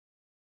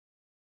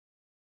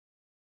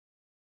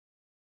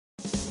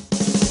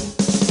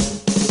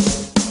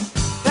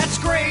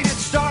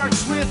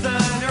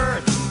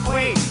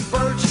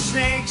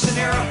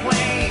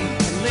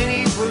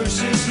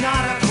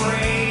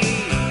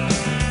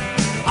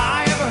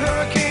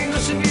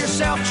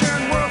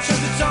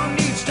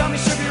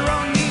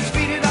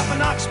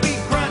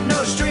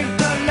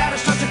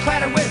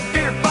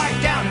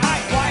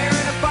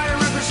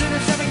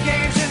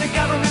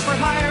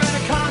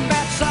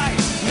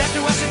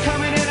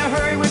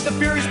the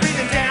furies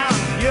breathing down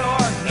your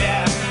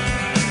neck.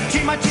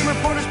 Team my team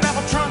reporters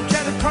babble Trump,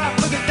 tether crop.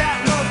 Look at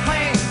that low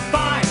plane.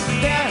 Fine,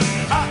 then,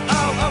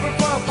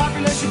 overflow.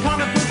 Population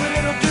common food, what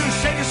it'll do.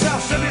 Save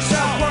yourself, serve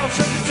yourself. World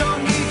serves its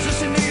own needs.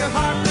 Listen to your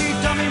heart bleed.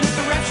 Dummy with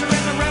the rapture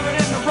and the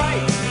reverend and the right.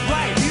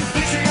 Right, you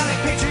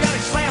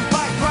patriotic, slam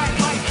fight. Bright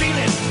light,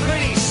 feeling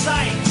pretty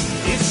sight.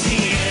 It's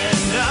the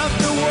end of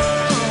the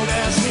world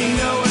as we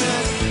know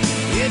it.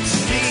 It's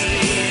the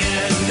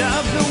end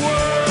of the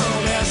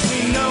world as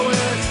we know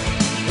it.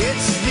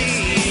 It's the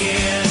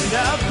end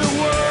of the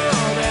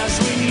world as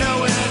we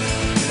know it.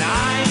 And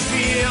I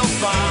feel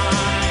fine.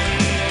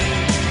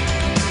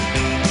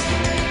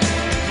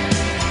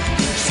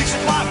 6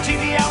 o'clock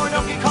TV hour,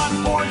 don't get caught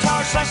in foreign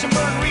tower. Slash and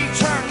burn,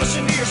 return,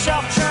 listen to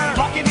yourself churn.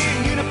 Locking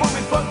in, uniform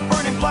and book,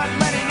 burning blood,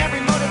 letting every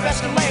motive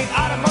escalate.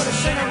 Automotive,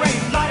 incinerate,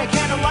 light a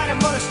candle, light a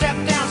motor, step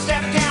down,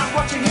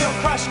 watching heel,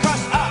 crush,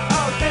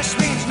 this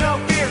means no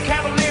fear,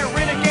 cavalier,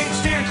 renegade,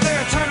 steering clear,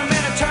 a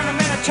tournament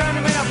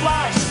of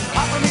lies.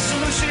 Offer me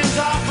solutions,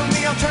 offer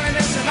me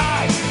alternatives, and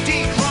I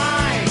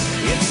decline.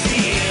 It's the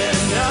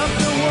end of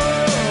the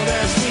world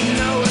as we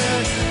know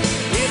it.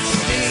 It's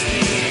the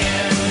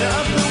end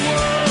of the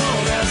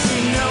world as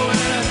we know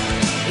it.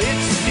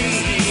 It's the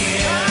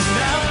end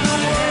of the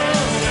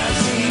world as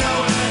we know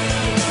it.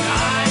 And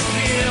I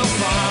feel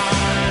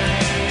fine.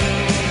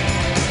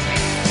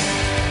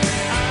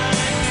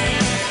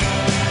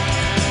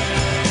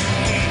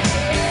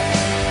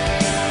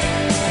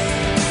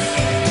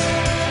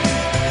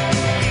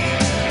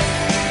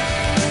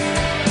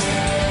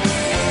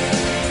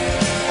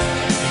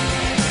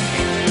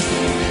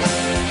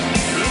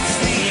 It's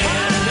the end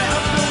of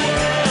the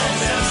world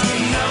as we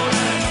know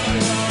it.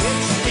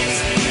 It's the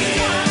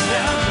end of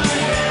the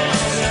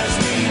world as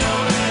we know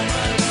it.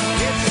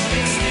 It's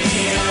the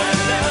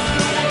end of the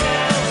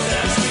world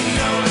as we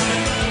know it.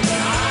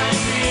 And I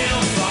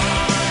feel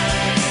fine.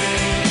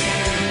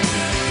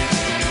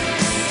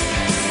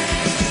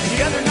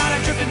 The other night I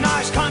drifted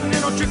nice,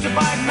 continental drift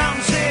divide,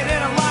 mountain sit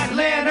in a line,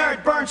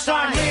 Leonard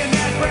Bernstein,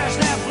 Leonard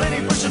Brezhnev, Lenny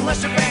Bruce and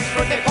Lester Banks,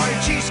 birthday party,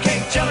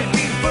 cheesecake, jelly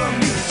bean, boom,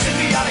 you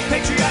symbiotic,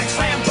 patriotic,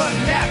 slam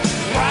button, neck,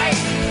 right?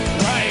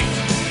 Right.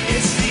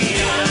 It's the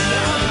end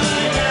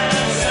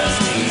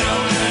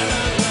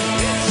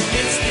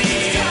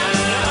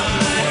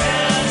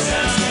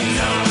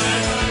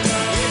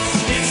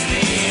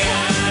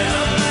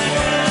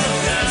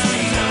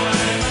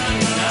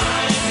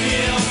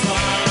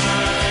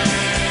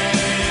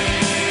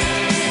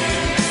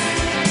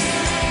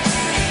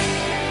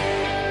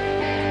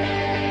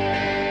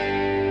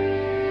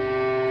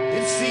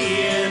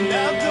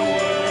of the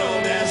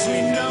world as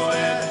we know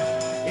it.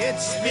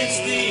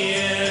 It's the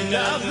end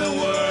of the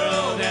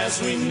world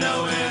as we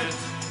know it.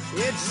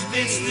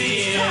 It's the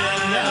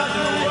end of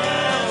the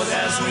world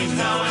as we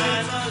know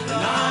it.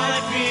 And I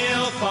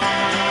feel fine.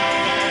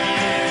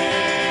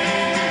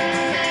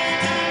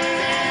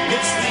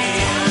 It's the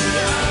end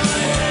of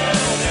the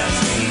world as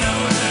we know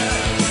it.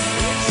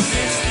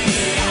 It's the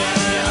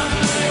end of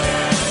the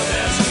world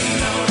as we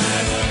know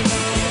it.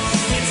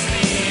 It's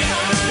the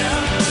end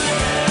of the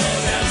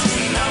world as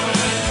we know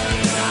it.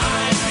 And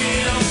I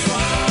feel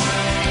fine.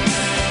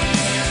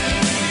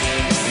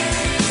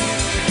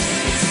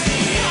 It's the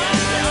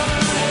end of the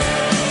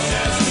world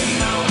as we know it. It's the end of the world as we know it. It's the end of the world as we know it. And I feel fine. It's the end of the world as we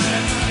know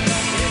it.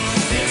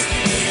 It's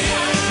the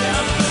end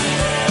of the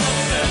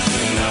world as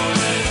we know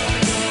it.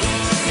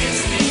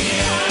 It's the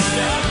end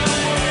of the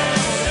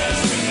world as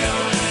we know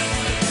it.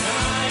 And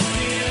I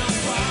feel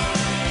fine.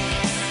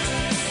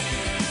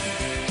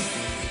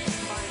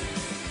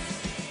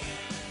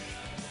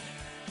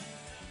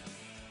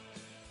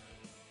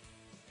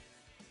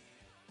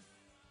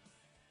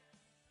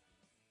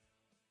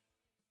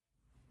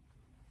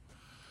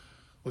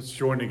 Let's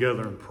join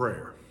together in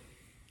prayer.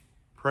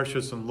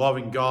 Precious and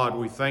loving God,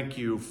 we thank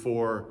you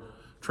for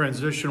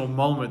transitional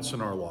moments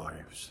in our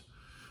lives.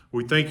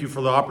 We thank you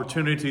for the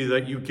opportunity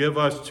that you give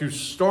us to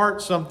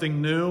start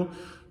something new,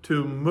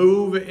 to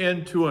move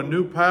into a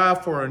new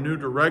path or a new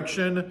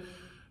direction.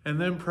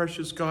 And then,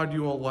 precious God,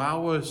 you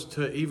allow us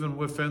to, even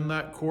within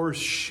that course,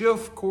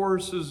 shift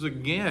courses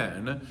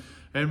again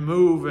and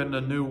move into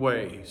new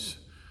ways.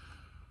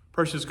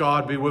 Precious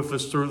God, be with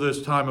us through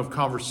this time of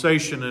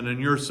conversation, and in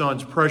your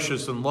Son's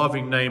precious and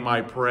loving name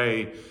I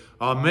pray.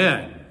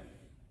 Amen.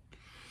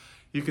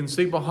 You can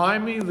see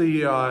behind me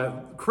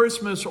the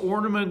Christmas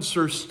ornaments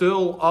are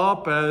still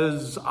up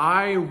as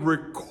I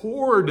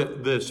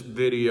record this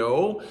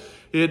video.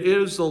 It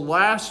is the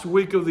last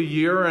week of the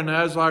year, and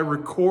as I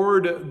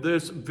record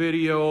this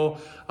video,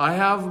 I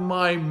have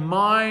my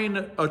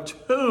mind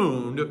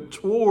attuned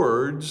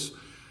towards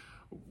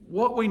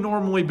what we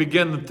normally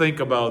begin to think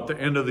about at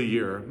the end of the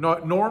year.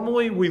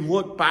 Normally, we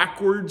look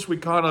backwards. We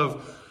kind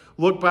of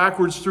look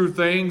backwards through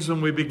things,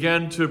 and we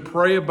begin to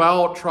pray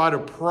about, try to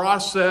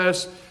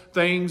process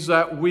things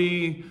that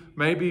we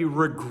maybe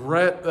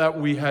regret that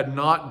we had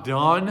not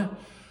done.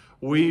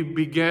 We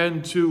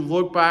begin to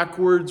look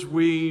backwards.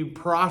 We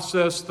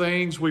process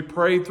things. We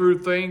pray through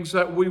things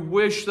that we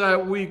wish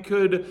that we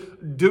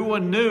could do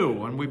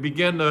anew. And we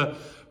begin to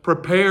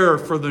prepare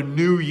for the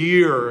new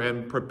year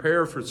and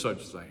prepare for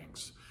such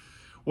things.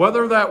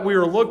 Whether that we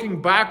are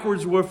looking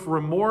backwards with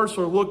remorse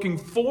or looking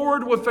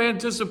forward with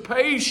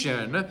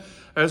anticipation,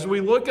 as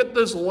we look at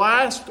this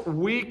last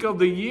week of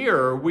the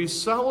year, we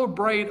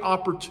celebrate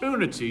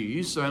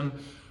opportunities, and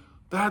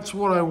that's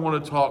what I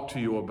want to talk to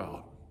you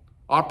about.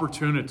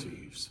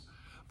 Opportunities.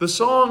 The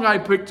song I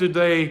picked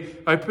today,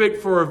 I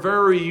picked for a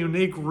very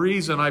unique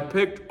reason. I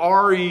picked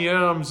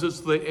REM's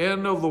It's the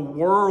End of the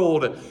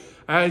World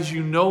as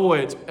You Know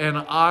It, and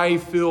I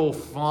Feel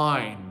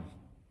Fine.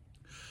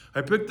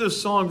 I picked this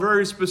song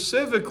very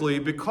specifically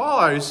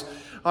because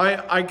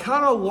I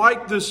kind of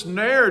like this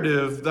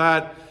narrative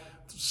that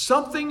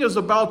something is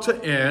about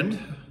to end.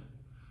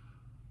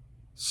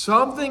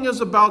 Something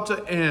is about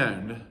to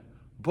end,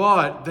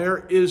 but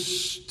there is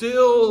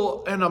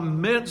still an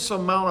immense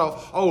amount of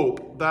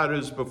hope that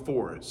is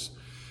before us.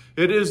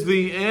 It is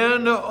the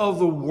end of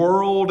the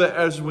world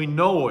as we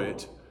know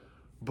it,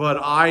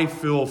 but I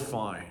feel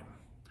fine.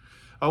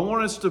 I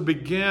want us to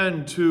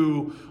begin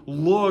to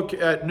look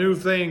at new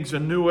things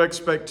and new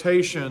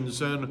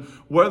expectations, and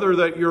whether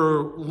that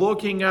you're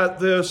looking at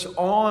this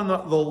on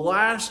the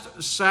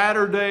last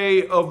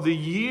Saturday of the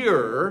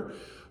year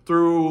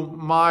through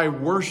my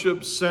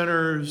worship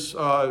center's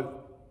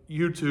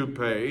YouTube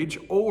page,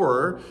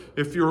 or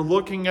if you're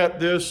looking at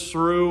this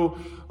through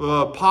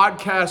the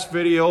podcast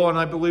video, and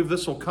I believe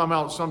this will come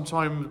out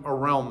sometime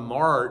around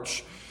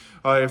March.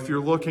 If you're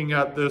looking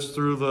at this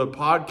through the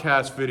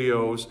podcast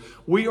videos,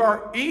 we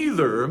are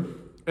either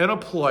in a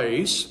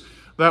place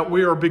that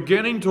we are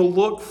beginning to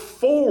look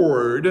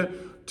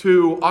forward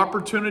to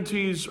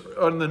opportunities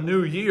in the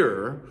new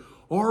year,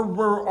 or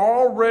we're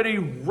already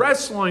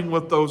wrestling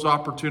with those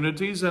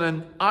opportunities, and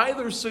in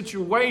either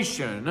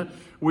situation,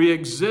 we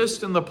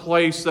exist in the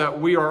place that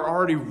we are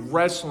already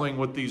wrestling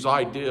with these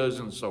ideas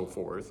and so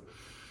forth.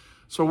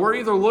 So we're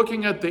either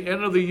looking at the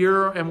end of the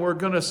year and we're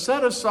going to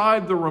set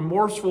aside the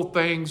remorseful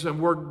things and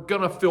we're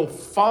going to feel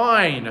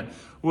fine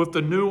with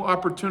the new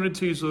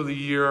opportunities of the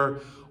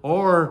year,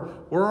 or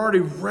we're already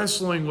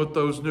wrestling with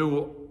those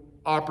new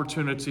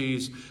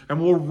opportunities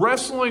and we're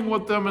wrestling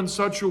with them in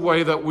such a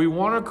way that we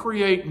want to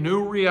create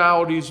new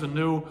realities and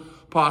new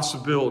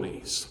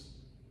possibilities.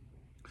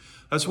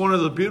 That's one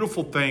of the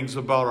beautiful things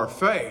about our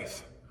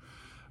faith.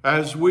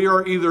 As we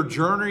are either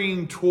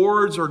journeying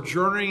towards or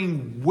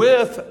journeying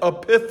with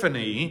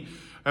Epiphany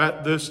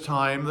at this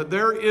time, that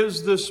there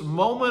is this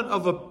moment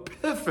of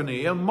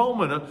epiphany, a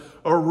moment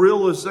of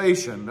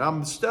realization.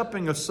 I'm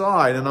stepping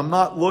aside and I'm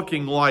not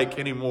looking like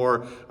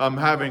anymore I'm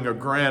having a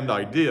grand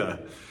idea.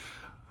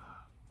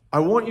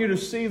 I want you to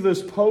see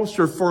this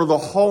poster for the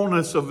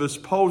wholeness of this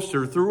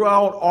poster.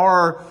 Throughout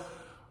our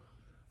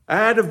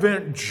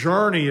Advent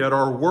journey at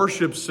our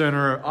worship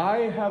center,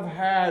 I have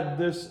had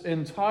this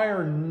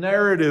entire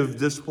narrative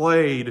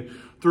displayed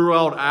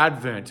throughout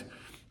Advent.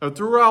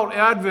 Throughout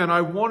Advent, I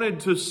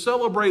wanted to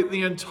celebrate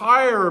the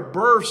entire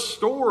birth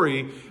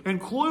story,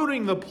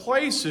 including the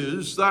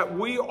places that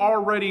we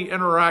already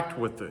interact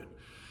with it.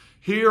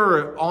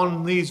 Here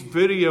on these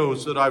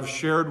videos that I've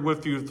shared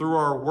with you through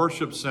our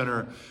worship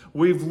center,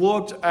 we've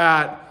looked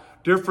at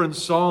different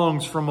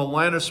songs from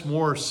Alanis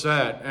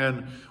Morissette,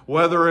 and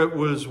whether it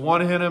was One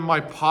Hand in My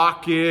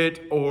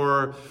Pocket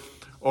or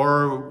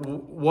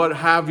what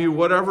have you,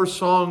 whatever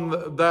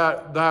song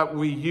that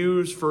we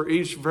use for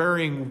each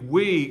varying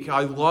week,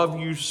 I Love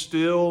You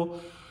Still,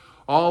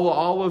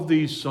 all of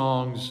these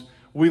songs,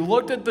 we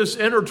looked at this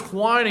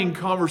intertwining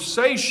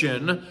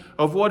conversation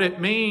of what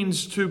it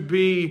means to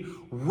be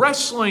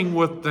wrestling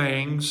with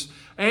things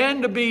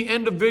and to be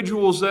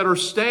individuals that are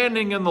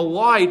standing in the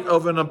light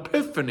of an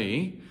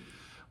epiphany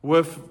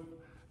with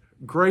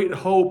great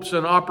hopes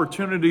and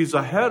opportunities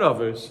ahead of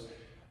us.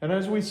 And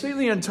as we see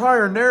the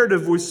entire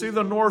narrative, we see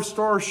the North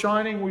Star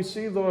shining, we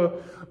see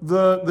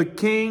the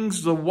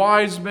kings, the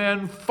wise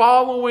men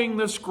following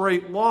this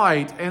great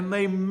light, and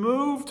they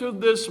move to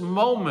this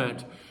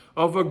moment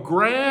of a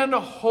grand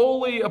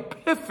holy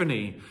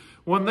epiphany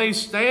when they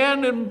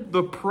stand in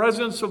the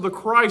presence of the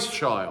Christ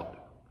child.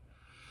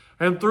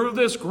 And through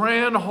this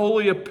grand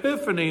holy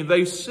epiphany,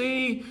 they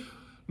see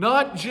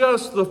not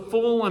just the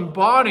full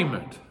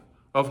embodiment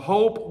of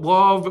hope,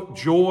 love,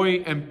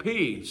 joy, and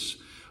peace,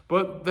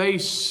 but they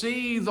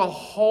see the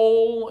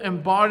whole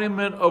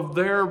embodiment of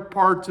their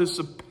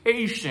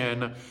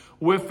participation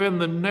within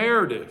the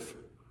narrative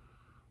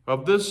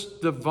of this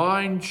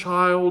divine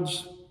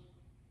child's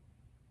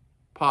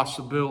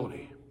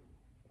possibility.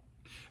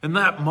 In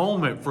that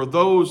moment, for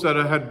those that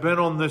had been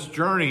on this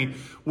journey,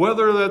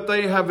 whether that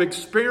they have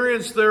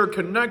experienced their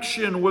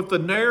connection with the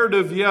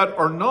narrative yet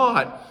or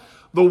not,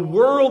 the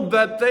world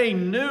that they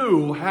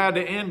knew had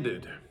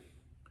ended.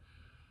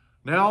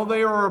 Now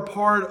they are a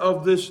part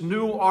of this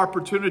new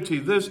opportunity,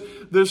 this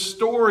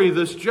story,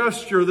 this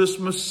gesture, this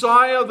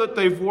Messiah that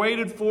they've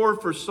waited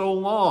for so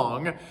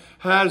long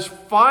has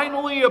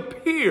finally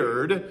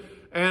appeared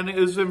and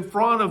is in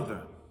front of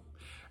them.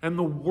 And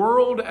the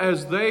world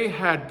as they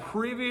had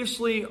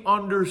previously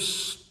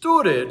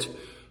understood it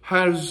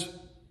has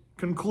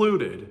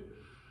concluded.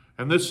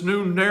 And this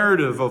new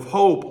narrative of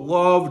hope,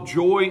 love,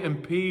 joy,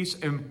 and peace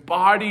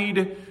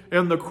embodied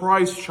in the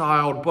Christ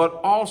child, but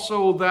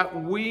also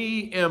that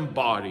we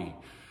embody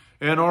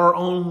in our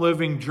own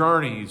living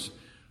journeys,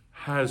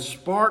 has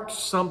sparked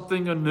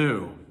something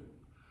anew.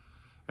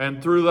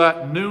 And through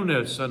that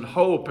newness and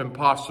hope and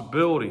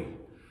possibility,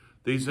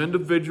 these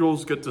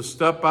individuals get to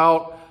step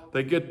out,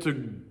 they get to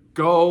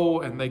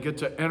go, and they get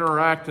to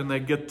interact, and they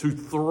get to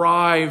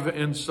thrive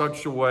in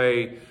such a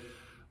way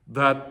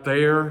that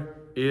there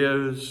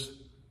is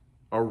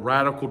a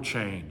radical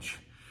change.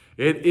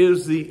 It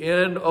is the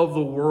end of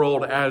the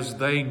world as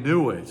they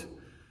knew it,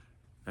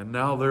 and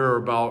now they're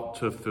about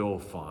to feel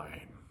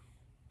fine.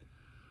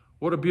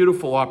 What a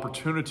beautiful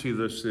opportunity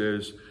this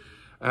is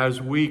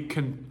as we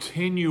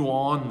continue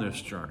on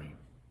this journey.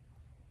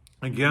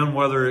 Again,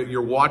 whether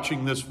you're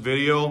watching this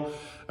video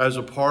as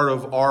a part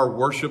of our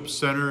worship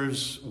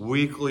center's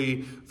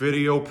weekly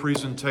video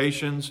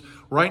presentations,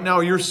 right now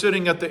you're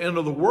sitting at the end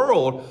of the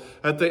world,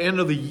 at the end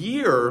of the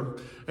year,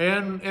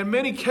 and in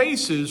many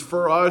cases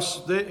for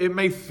us, it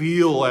may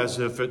feel as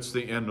if it's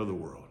the end of the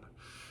world.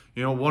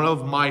 You know, one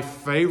of my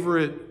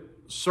favorite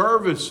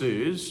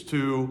services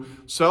to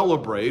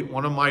celebrate,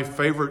 one of my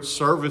favorite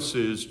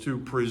services to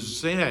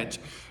present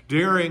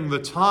during the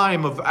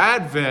time of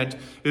Advent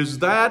is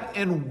that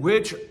in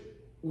which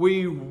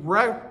we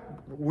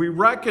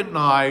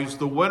recognize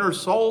the winter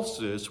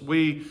solstice.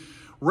 We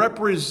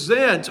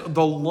represent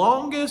the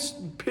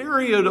longest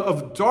period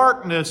of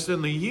darkness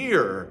in the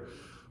year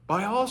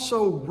by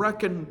also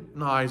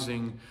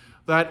recognizing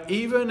that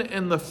even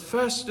in the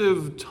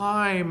festive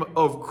time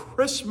of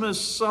Christmas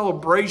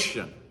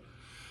celebration,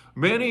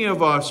 many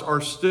of us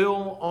are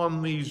still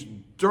on these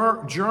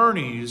dark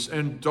journeys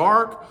in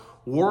dark,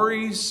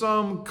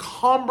 worrisome,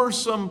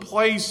 cumbersome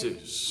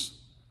places.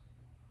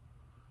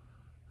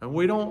 And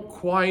we don't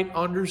quite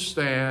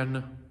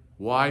understand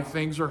why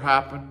things are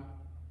happening.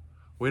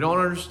 We don't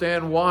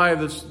understand why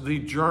the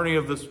journey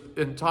of this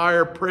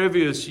entire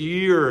previous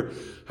year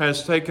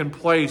has taken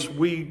place.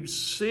 We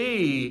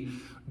see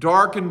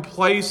darkened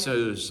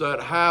places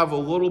that have a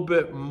little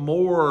bit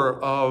more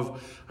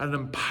of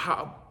an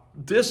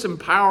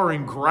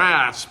disempowering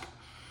grasp,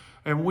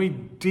 and we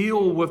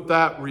deal with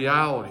that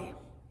reality.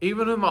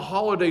 Even in the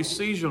holiday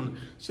season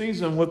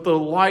with the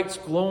lights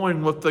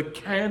glowing, with the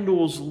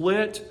candles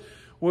lit,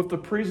 with the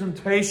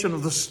presentation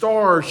of the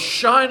stars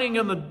shining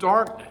in the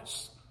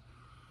darkness,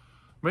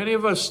 many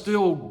of us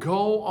still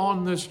go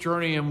on this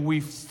journey and we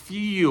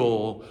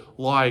feel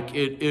like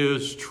it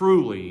is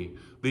truly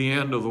the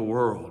end of the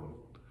world.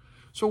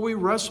 So we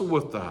wrestle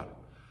with that.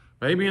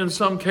 Maybe in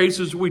some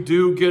cases we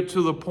do get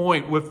to the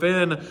point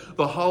within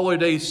the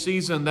holiday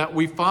season that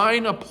we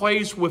find a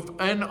place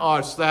within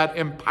us that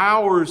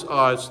empowers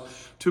us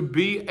to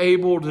be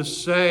able to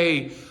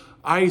say,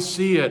 I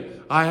see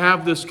it, I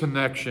have this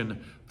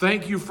connection.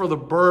 Thank you for the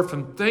birth,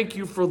 and thank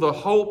you for the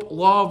hope,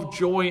 love,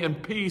 joy,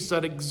 and peace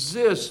that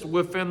exists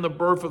within the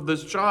birth of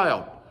this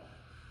child.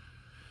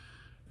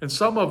 And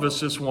some of us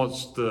just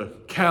wants the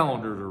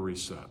calendar to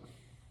reset.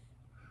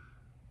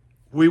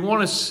 We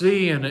want to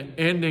see an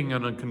ending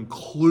and a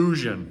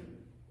conclusion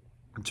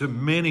to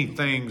many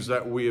things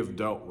that we have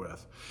dealt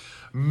with.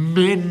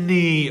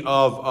 Many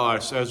of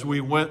us, as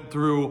we went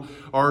through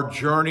our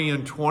journey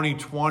in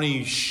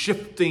 2020,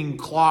 shifting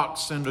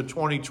clocks into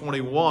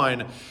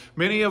 2021,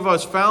 many of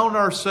us found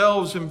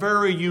ourselves in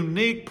very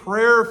unique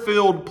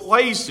prayer-filled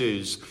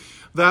places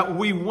that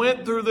we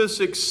went through this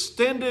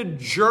extended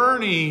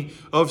journey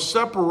of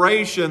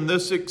separation,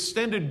 this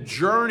extended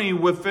journey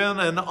within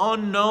an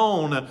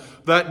unknown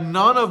that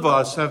none of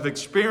us have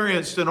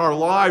experienced in our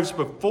lives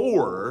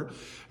before.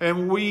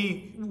 And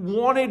we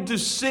wanted to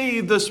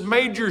see this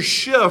major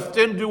shift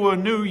into a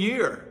new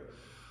year.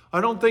 I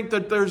don't think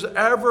that there's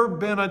ever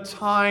been a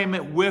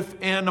time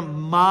within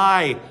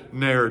my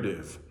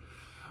narrative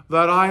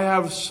that I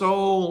have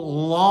so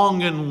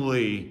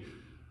longingly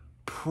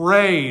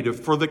prayed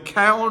for the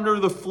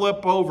calendar to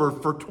flip over,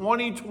 for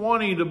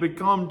 2020 to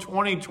become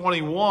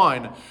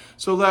 2021,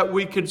 so that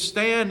we could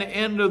stand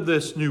into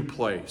this new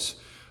place,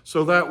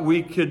 so that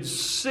we could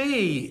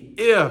see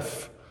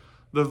if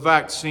the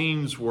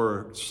vaccines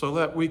worked, so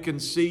that we can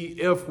see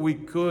if we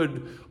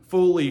could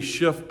fully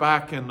shift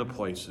back into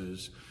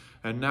places.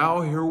 And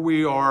now here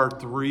we are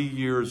 3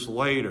 years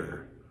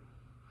later,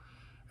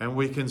 and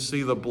we can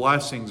see the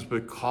blessings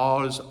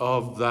because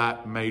of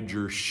that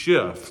major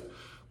shift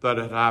that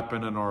had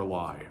happened in our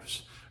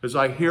lives. As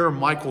I hear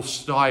Michael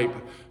Stipe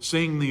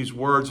sing these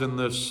words in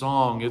this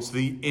song, it's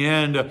the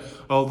end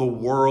of the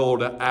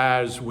world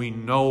as we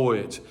know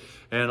it,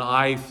 and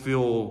I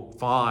feel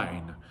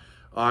fine.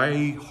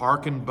 I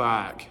hearken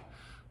back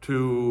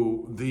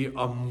to the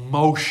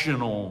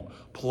emotional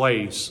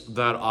place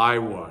that I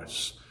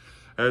was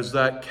as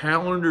that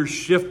calendar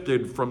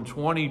shifted from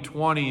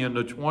 2020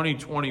 into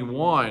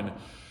 2021.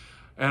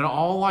 And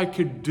all I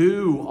could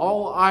do,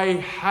 all I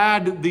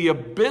had the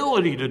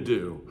ability to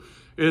do,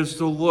 is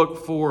to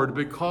look forward,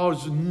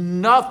 because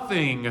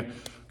nothing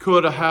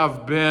could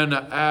have been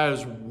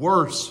as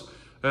worse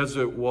as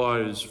it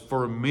was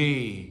for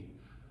me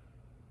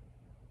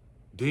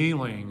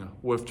dealing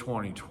with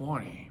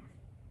 2020,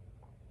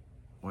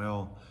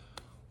 well,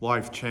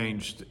 life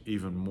changed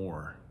even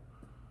more.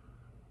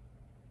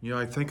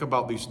 I think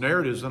about these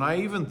narratives, and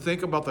I even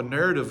think about the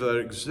narrative that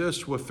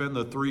exists within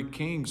the three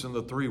kings and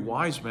the three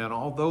wise men,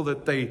 although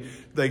that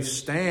they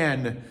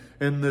stand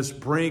in this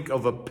brink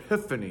of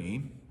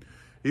epiphany,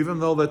 even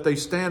though that they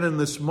stand in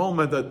this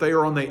moment that they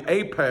are on the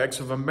apex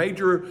of a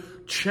major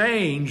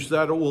change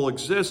that will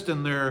exist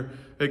in their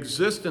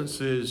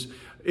existences.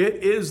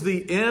 It is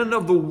the end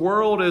of the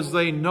world as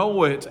they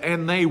know it,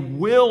 and they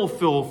will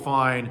feel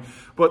fine,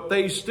 but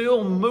they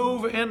still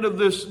move into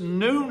this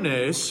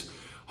newness,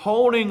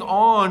 holding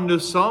on to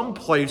some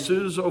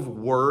places of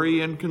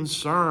worry and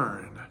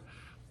concern.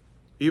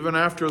 Even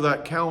after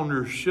that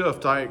calendar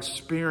shift, I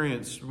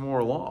experienced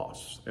more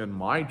loss in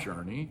my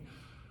journey.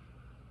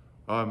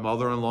 A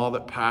mother-in-law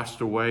that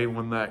passed away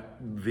when the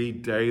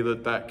day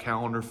that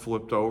calendar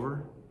flipped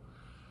over.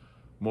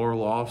 More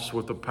loss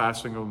with the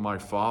passing of my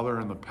father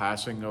and the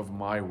passing of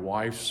my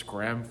wife's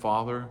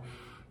grandfather.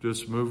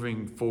 Just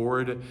moving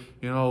forward,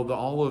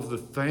 all of the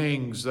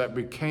things that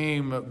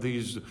became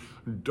these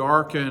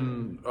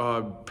darkened,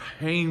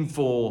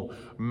 painful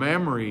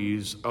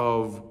memories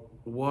of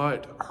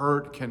what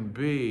hurt can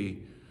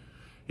be,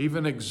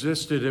 even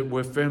existed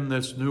within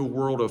this new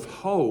world of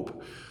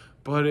hope.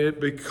 But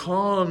it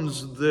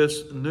becomes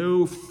this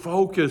new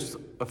focus,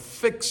 a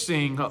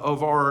fixing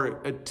of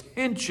our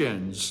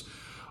attentions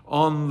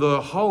on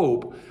the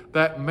hope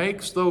that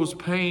makes those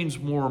pains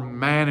more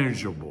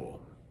manageable.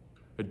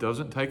 It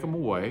doesn't take them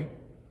away.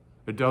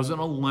 It doesn't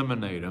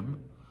eliminate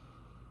them.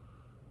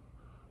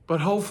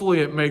 But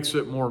hopefully it makes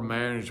it more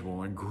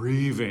manageable, and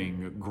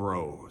grieving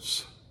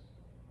grows.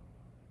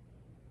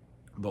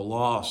 The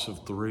loss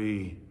of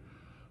three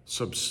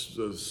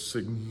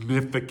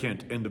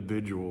significant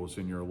individuals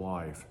in your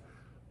life,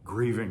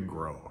 grieving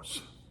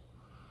grows.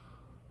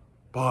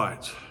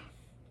 But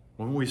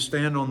when we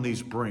stand on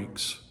these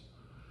brinks,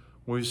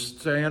 we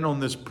stand on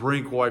this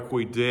brink like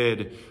we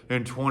did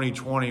in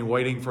 2020,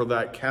 waiting for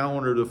that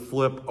calendar to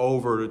flip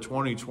over to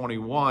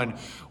 2021.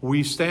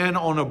 We stand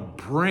on a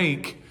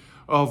brink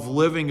of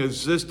living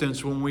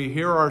existence when we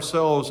hear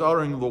ourselves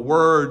uttering the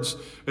words,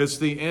 "It's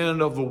the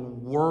end of the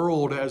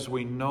world as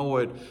we know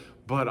it,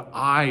 but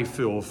I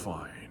feel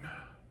fine."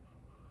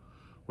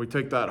 We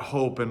take that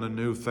hope into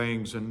new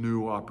things and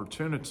new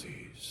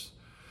opportunities.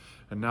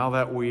 And now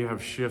that we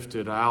have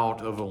shifted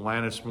out of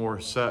Alanis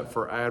Morissette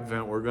for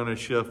Advent, we're going to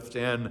shift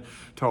in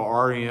to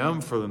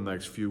REM for the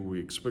next few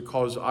weeks,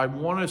 because I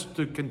want us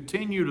to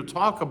continue to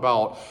talk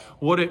about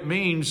what it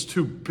means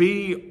to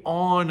be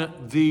on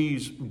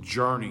these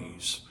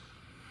journeys.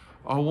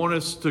 I want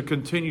us to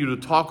continue to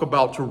talk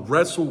about, to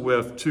wrestle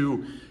with,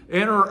 to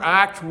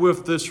interact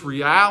with this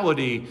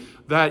reality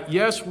that,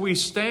 yes, we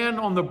stand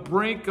on the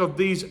brink of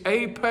these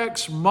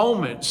apex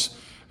moments.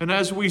 And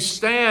as we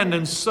stand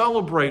and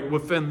celebrate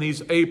within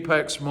these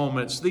apex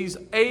moments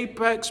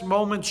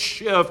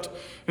shift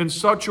in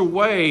such a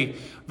way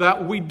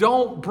that we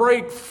don't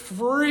break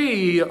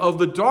free of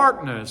the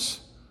darkness,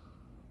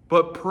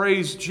 but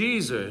praise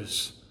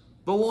Jesus,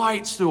 the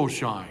light still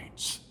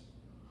shines.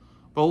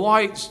 The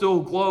light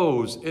still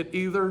glows. It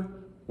either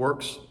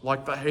works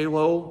like the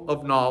halo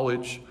of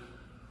knowledge,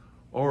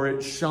 or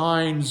it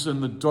shines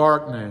in the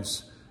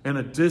darkness in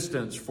a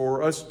distance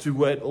for us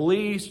to at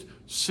least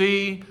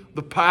see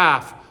the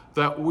path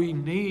that we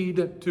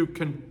need to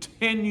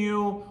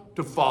continue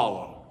to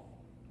follow.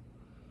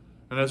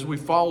 And as we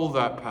follow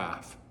that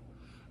path,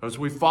 as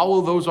we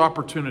follow those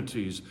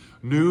opportunities,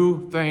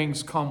 new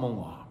things come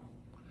along.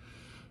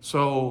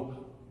 So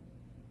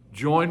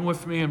join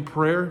with me in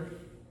prayer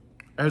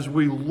as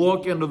we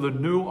look into the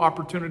new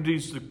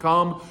opportunities to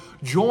come.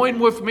 Join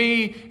with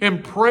me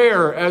in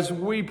prayer as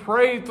we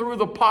pray through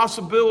the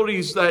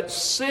possibilities that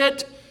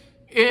sit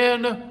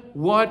in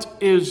what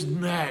is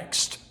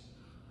next.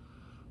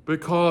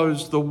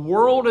 Because the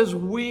world as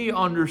we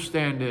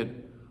understand it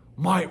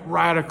might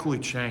radically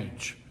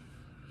change.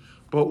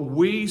 But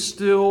we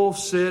still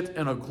sit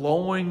in a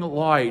glowing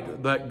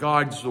light that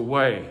guides the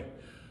way,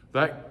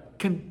 that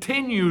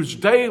continues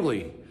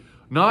daily,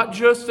 not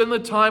just in the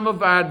time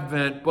of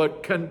Advent,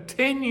 but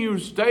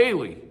continues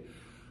daily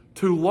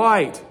to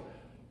light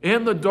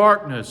in the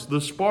darkness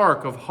the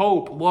spark of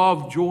hope,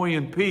 love, joy,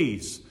 and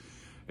peace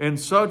in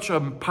such a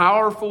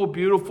powerful,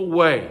 beautiful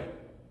way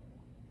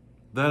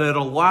that it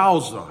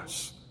allows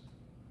us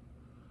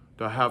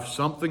to have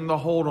something to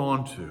hold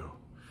on to.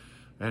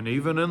 And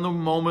even in the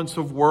moments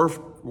of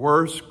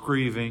worst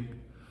grieving,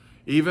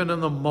 even in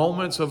the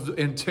moments of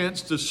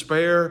intense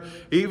despair,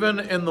 even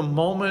in the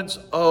moments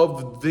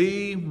of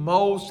the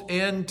most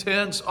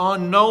intense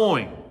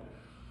unknowing,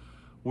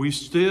 we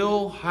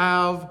still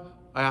have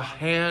a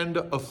hand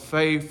of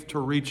faith to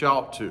reach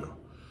out to,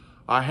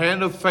 a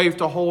hand of faith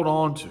to hold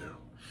on to.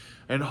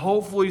 And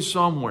hopefully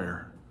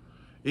somewhere,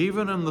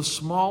 even in the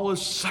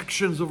smallest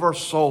sections of our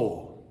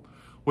soul,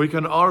 we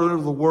can utter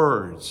the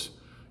words,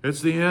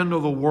 "It's the end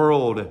of the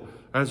world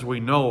as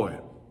we know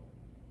it.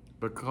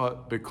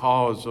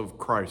 Because of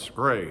Christ's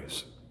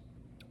grace,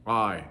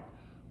 I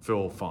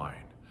feel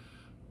fine."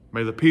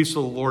 May the peace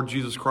of the Lord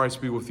Jesus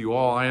Christ be with you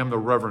all. I am the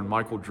Reverend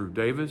Michael Drew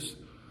Davis.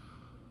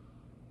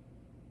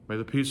 May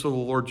the peace of the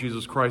Lord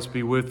Jesus Christ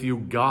be with you.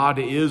 God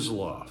is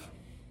love.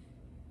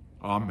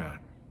 Amen.